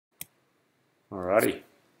Alrighty,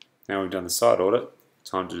 now we've done the site audit,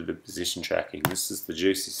 time to do the position tracking. This is the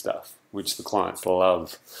juicy stuff, which the clients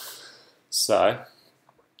love. So,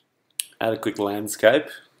 add a quick landscape,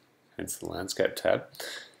 hence the landscape tab.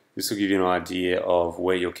 This will give you an idea of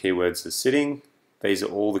where your keywords are sitting. These are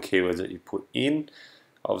all the keywords that you put in.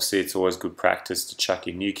 Obviously, it's always good practice to chuck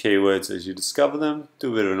in new keywords as you discover them.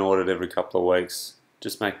 Do a bit of an audit every couple of weeks,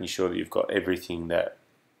 just making sure that you've got everything that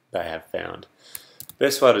they have found.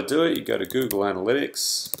 Best way to do it, you go to Google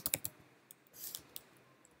Analytics,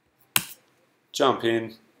 jump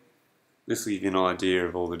in. This will give you an idea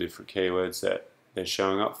of all the different keywords that they're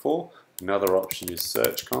showing up for. Another option is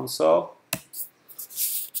Search Console.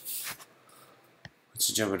 Once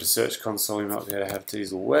you jump into Search Console, you might be able to have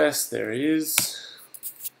Diesel West. There he is.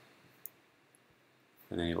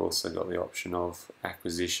 And then you've also got the option of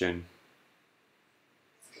acquisition.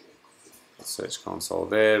 Search Console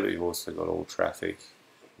there, but you've also got all traffic,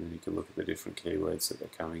 and you can look at the different keywords that they're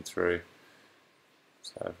coming through.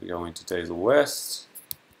 So if we go into Diesel West,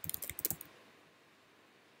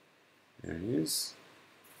 there it is.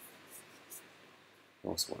 You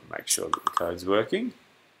also want to make sure that the code's working.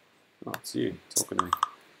 Oh, it's you talking to me.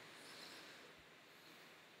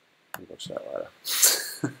 I'll watch that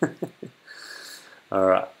later.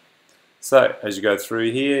 Alright. So, as you go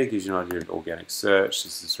through here, it gives you an idea of organic search.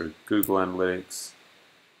 This is through Google Analytics.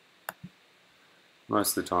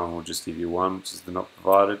 Most of the time, we'll just give you one, which is the not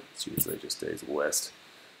provided. It's usually just Diesel West.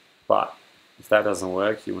 But if that doesn't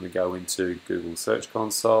work, you want to go into Google Search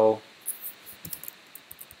Console.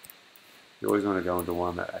 You always want to go into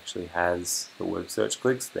one that actually has the web search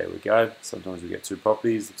clicks. There we go. Sometimes we get two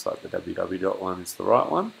properties. Looks like the www one is the right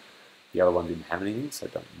one. The other one didn't have anything, so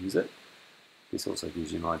don't use it. This also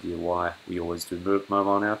gives you an idea why we always do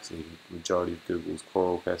mobile now, because the majority of Google's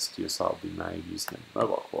crawl requests to your site will be made using a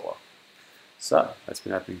mobile crawler. So, that's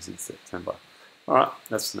been happening since September. Alright,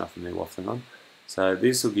 that's enough of me waffling on. So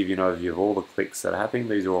this will give you an overview of all the clicks that are happening.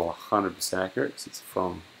 These are all 100% accurate, because it's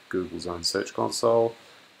from Google's own Search Console.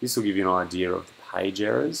 This will give you an idea of the page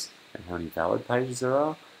errors and how many valid pages there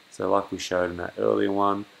are. So like we showed in that earlier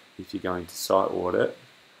one, if you're going to site audit,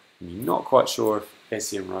 and you're not quite sure if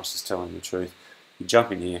SEMrush is telling the truth, you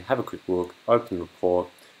jump in here, have a quick look, open the report.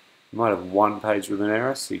 You might have one page with an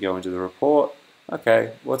error, so you go into the report.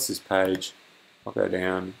 Okay, what's this page? I'll go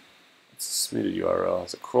down. It's a submitted URL.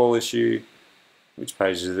 It's a crawl issue. Which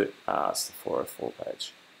page is it? It's the 404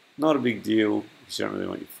 page. Not a big deal, because you don't really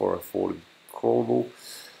want your 404 to be crawlable.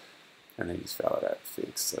 And then you just validate the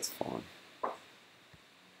fix, that's fine.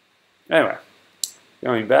 Anyway,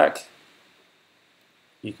 going back,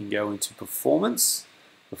 you can go into performance.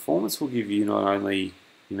 Performance will give you not only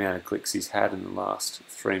the amount of clicks he's had in the last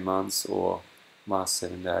 3 months or last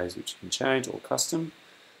 7 days, which you can change, or custom.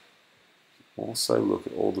 Also look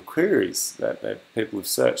at all the queries that people have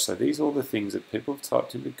searched. So these are all the things that people have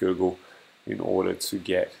typed into Google in order to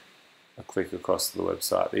get a click across to the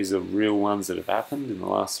website. These are real ones that have happened in the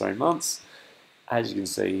last 3 months. As you can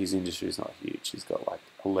see, his industry is not huge. He's got like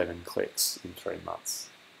 11 clicks in 3 months.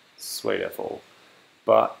 Sweet F all.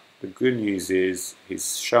 But the good news is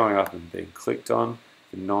he's showing up and being clicked on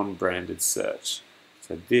for non-branded search.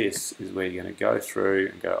 So this is where you're going to go through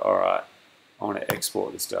and go, alright, I want to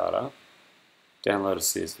export this data, download a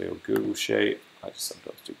CSV or Google Sheet. I just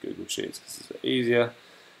sometimes do Google Sheets because it's easier.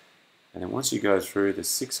 And then once you go through the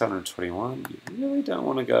 621, you really don't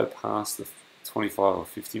want to go past the 25 or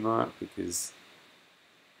 50 mark, because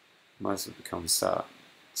most of it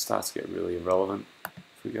starts to get really irrelevant.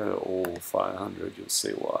 If we go to all 500, you'll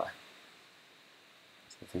see why.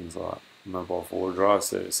 So things like mobile forward drive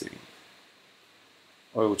servicing,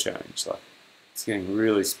 oil change, like it's getting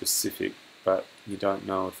really specific, but you don't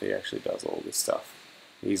know if he actually does all this stuff.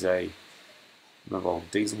 He's a mobile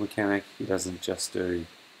diesel mechanic. He doesn't just do,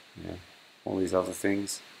 all these other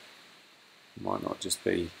things. It might not just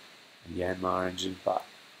be a Yanmar engine, but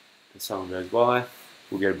if someone goes by,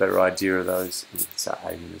 we'll get a better idea of those and we can start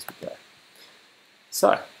aiming as we go.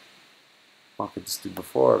 So, like I just did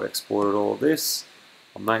before, I've exported all of this.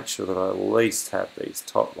 I'll make sure that I at least have these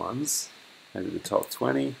top ones, maybe the top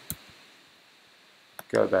 20.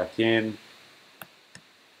 Go back in,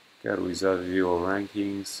 go to his overview or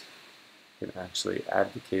rankings. You can actually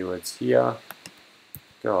add the keywords here.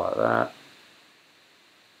 Go like that.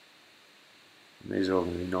 And these are all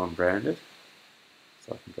going to be non-branded.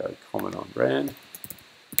 So I can go comment on brand.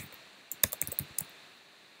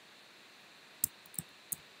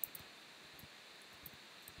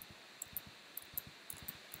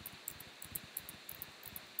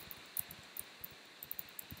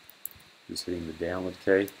 Just hitting the downward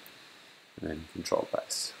key and then control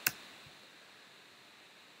paste.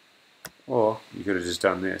 Or you could have just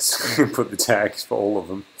done this and put the tags for all of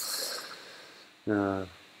them.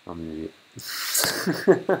 I'm an idiot.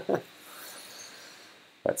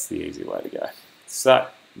 That's the easy way to go. So,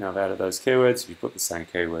 now I've added those keywords. If you put the same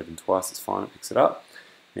keyword in twice, it's fine, it picks it up.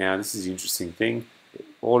 Now, this is the interesting thing. It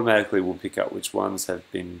automatically will pick up which ones have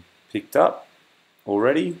been picked up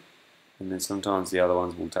already, and then sometimes the other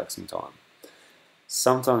ones will take some time.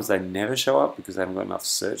 Sometimes they never show up because they haven't got enough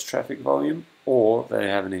search traffic volume, or they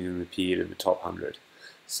haven't even appeared in the top 100.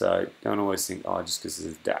 So don't always think, oh, just because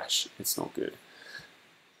there's a dash, it's not good.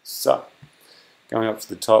 So, going up to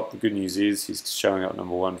the top, the good news is he's showing up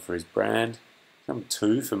number 1 for his brand, number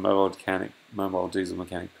 2 for mobile diesel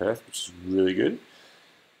mechanic Perth, which is really good.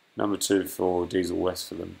 Number 2 for Diesel West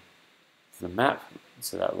for the map.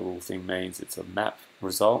 So that little thing means it's a map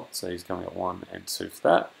result. So he's coming at 1 and 2 for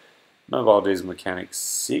that. Mobile diesel mechanic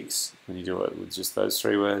 6 when you do it with just those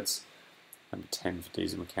 3 words. Number 10 for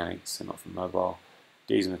diesel mechanics, so not for mobile.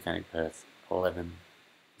 Diesel mechanic Perth 11, and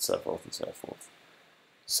so forth and so forth.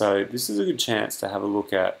 So this is a good chance to have a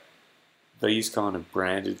look at these kind of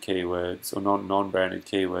branded keywords or non-branded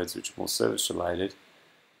keywords which are more service related.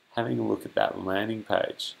 Having a look at that landing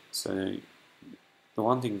page. So the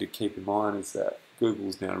one thing to keep in mind is that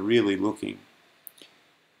Google's now really looking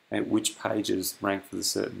at which pages rank for the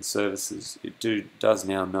certain services. It does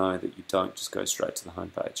now know that you don't just go straight to the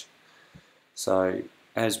home page. So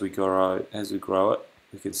as we grow it,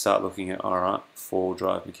 we can start looking at, alright, 4-wheel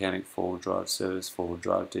drive mechanic, 4-wheel drive service, 4-wheel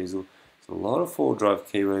drive diesel. There's a lot of 4-wheel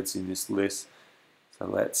drive keywords in this list. So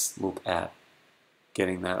let's look at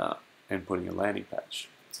getting that up and putting a landing page.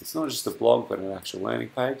 So it's not just a blog, but an actual landing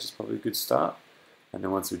page is probably a good start. And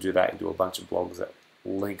then once we do that, you do a bunch of blogs that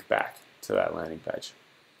link back to that landing page.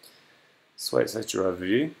 Sweet, so that's your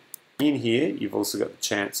overview. In here, you've also got the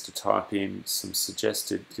chance to type in some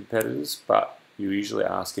suggested competitors, but you usually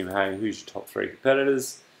ask him, hey, who's your top 3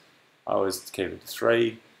 competitors? I always keep it to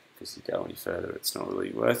 3, because if you go any further, it's not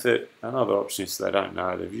really worth it. Another option is they don't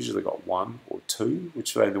know, they've usually got 1 or 2,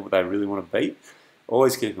 which they really want to beat.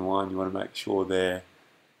 Always keep in mind, you want to make sure they're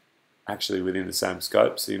actually within the same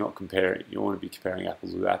scope, so you're not comparing, you want to be comparing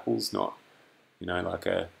apples with apples, not, you know, like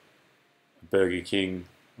a Burger King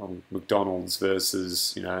or McDonald's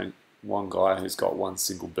versus, you know, one guy who's got one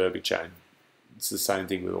single burger chain. It's the same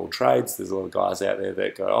thing with all trades. There's a lot of guys out there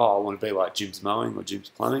that go, oh, I want to be like Jim's Mowing or Jim's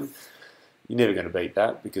Plumbing. You're never going to beat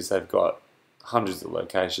that because they've got hundreds of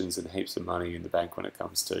locations and heaps of money in the bank when it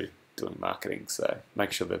comes to doing marketing. So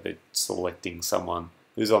make sure that they're selecting someone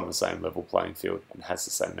who's on the same level playing field and has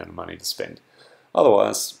the same amount of money to spend.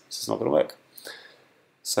 Otherwise, it's just not going to work.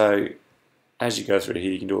 So as you go through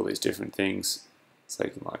here, you can do all these different things. So you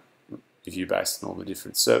can like review based on all the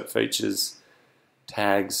different SERP features,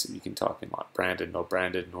 tags. You can type in like branded, not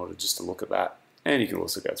branded in order just to look at that. And you can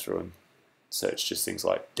also go through and search just things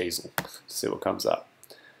like diesel to see what comes up.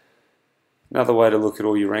 Another way to look at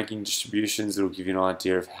all your ranking distributions, it'll give you an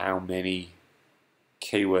idea of how many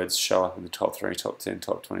keywords show up in the top 3, top 10,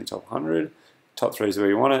 top 20, top 100. Top 3 is where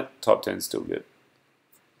you want it, top 10 is still good.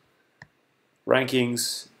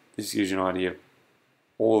 Rankings, this gives you an idea of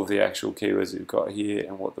all of the actual keywords we've got here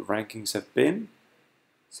and what the rankings have been.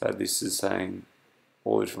 So this is saying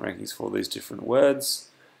all the different rankings for all these different words.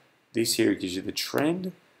 This here gives you the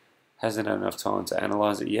trend. Hasn't had enough time to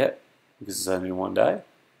analyze it yet because it's only 1 day.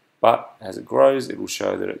 But as it grows, it will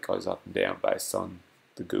show that it goes up and down based on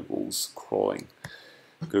the Google's crawling.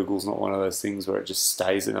 Google's not one of those things where it just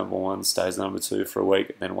stays at number 1, stays at number 2 for a week,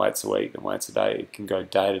 and then waits a week, then waits a day. It can go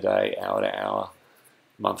day to day, hour to hour,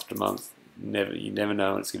 month to month. You never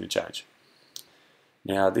know when it's going to change.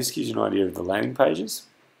 Now, this gives you an idea of the landing pages.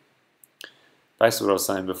 Based on what I was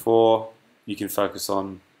saying before, you can focus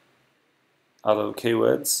on other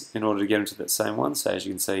keywords in order to get into that same one. So as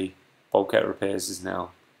you can see, bulkhead repairs is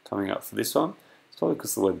now coming up for this one. It's probably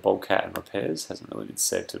because the word bulkhead and repairs hasn't really been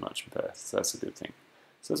said too much in Perth, so that's a good thing.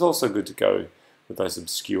 So it's also good to go with those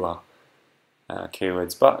obscure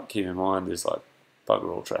keywords, but keep in mind there's like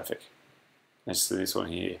bugger all traffic. And so this one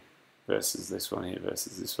here versus this one here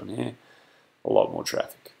versus this one here, a lot more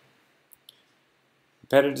traffic.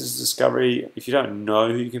 Competitors discovery, if you don't know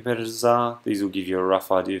who your competitors are, these will give you a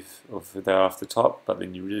rough idea of who they are off the top, but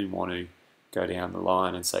then you really want to go down the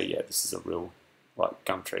line and say, yeah, this is a real, like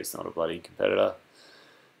Gumtree's not a bloody competitor,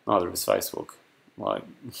 neither is Facebook. Like,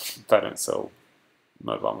 they don't sell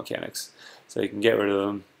mobile mechanics. So you can get rid of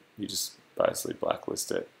them, you just basically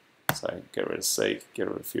blacklist it. So get rid of Seek, get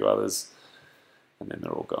rid of a few others, and then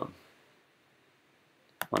they're all gone.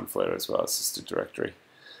 One footer as well, it's just a directory.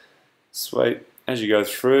 Sweet. As you go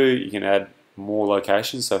through, you can add more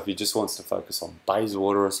locations. So if you just wants to focus on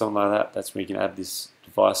Bayswater or something like that, that's where you can add this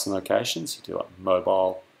device and locations. You do like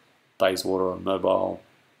mobile, Bayswater on mobile,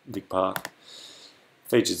 Vic Park.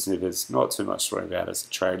 Featured snippets, not too much to worry about as a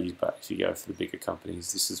tradie, but if you go for the bigger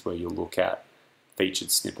companies, this is where you'll look at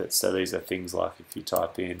featured snippets. So these are things like if you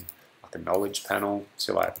type in like a knowledge panel,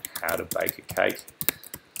 so like how to bake a cake,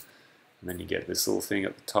 and then you get this little thing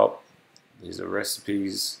at the top. These are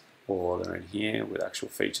recipes, or they're in here with actual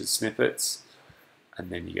featured snippets, and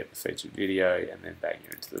then you get the featured video, and then bang,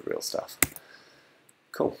 you're into the real stuff.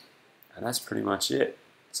 Cool, and that's pretty much it.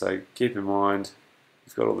 So keep in mind,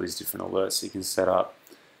 you've got all these different alerts you can set up.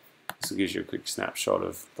 This will give you a quick snapshot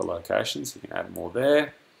of the locations. You can add more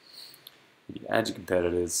there. You add your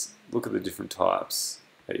competitors, look at the different types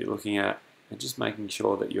that you're looking at, and just making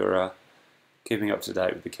sure that you're keeping up to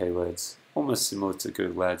date with the keywords. Almost similar to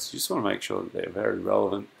Google Ads. You just want to make sure that they're very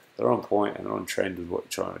relevant, they're on point, and they're on trend with what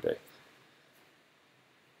you're trying to do.